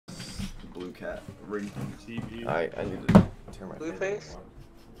blue cat. Ring. TV. I need to turn my Blue face?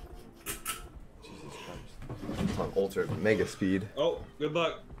 Jesus Christ. It's on ultra mega speed. Oh, good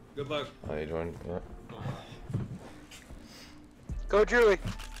luck. Good luck. Oh, you joined? Yeah. Go, Julie.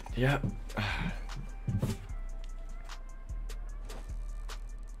 Yeah.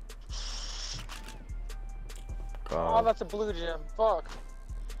 Oh, that's a blue gem. Fuck.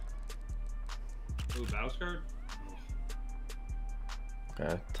 Blue mouse card?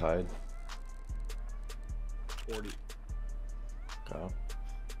 Okay, tied. 40. Go.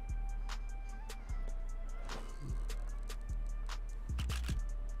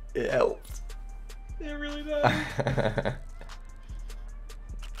 It helped. It really does.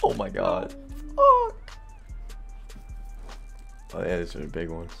 Oh my god. Oh, yeah, these are the big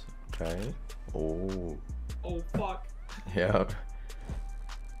ones. Okay. Oh. Oh, fuck. Yeah.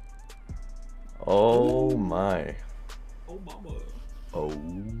 Oh my. Oh, mama. Oh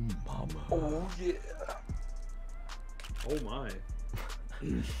mama. Oh, yeah. Oh, my.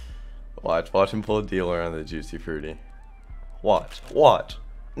 Watch him pull a dealer on the Juicy Fruity. Watch.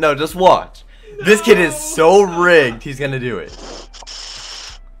 No, just watch. No. This kid is so rigged, he's gonna do it.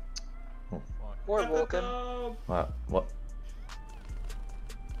 Poor Vulcan. What? What?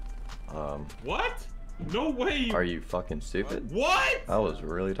 No way. Are you fucking stupid? What? That was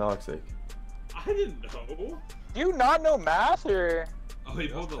really toxic. I didn't know. Do you not know math, or? Oh, he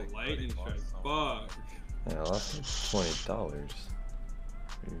pulled the lightning strike. Fuck. Yeah, I lost $20.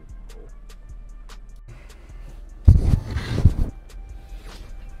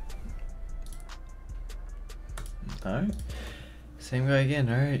 Alright. Same guy again.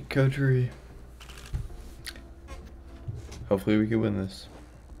 Alright, coterie. Hopefully we can win this.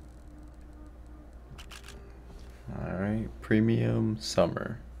 Alright, premium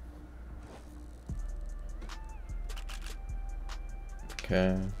summer.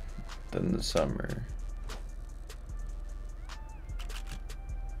 Okay, then the summer.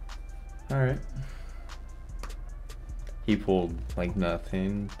 Alright. He pulled like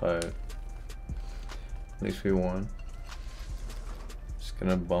nothing, but at least we won. Just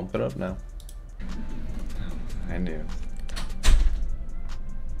gonna bump it up now. I knew.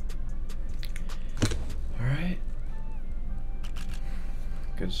 Alright.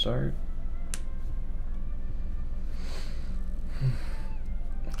 Good start.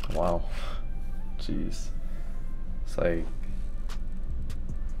 Wow. Jeez. It's like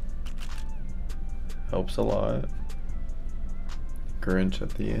helps a lot. Grinch at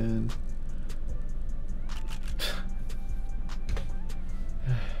the end.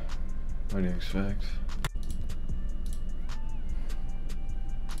 What do you expect?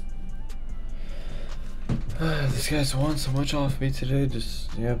 This guy's won so much off me today.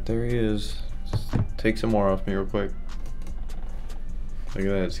 Just, yep, there he is. Just take some more off me real quick. Look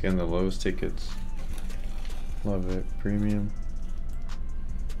at that, it's getting the lowest tickets. Love it. Premium.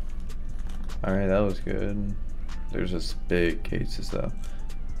 Alright, that was good. There's just big cases though.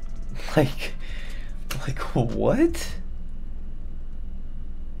 Like what?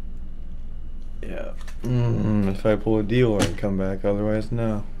 Yeah. If I pull a deal and come back, otherwise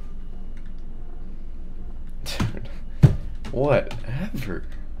no. Dude. Whatever.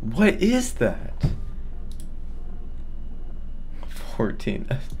 What is that? 14.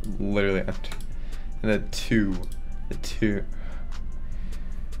 Literally after. And a 2. A 2.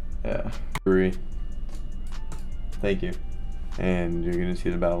 Yeah. 3. Thank you. And you're gonna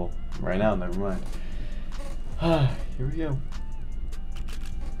see the battle right now, never mind. Here we go.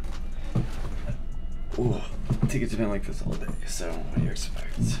 Ooh, tickets have been like this all day, so what do you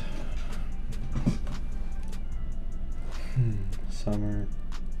expect? Summer.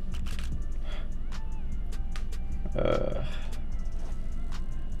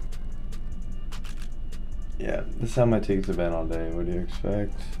 Yeah, this is how my tickets have been all day. What do you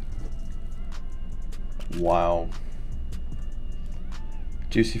expect? Wow.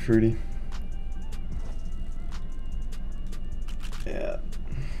 Juicy Fruity. Yeah.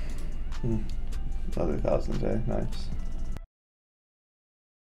 Another 1,000 day. Nice.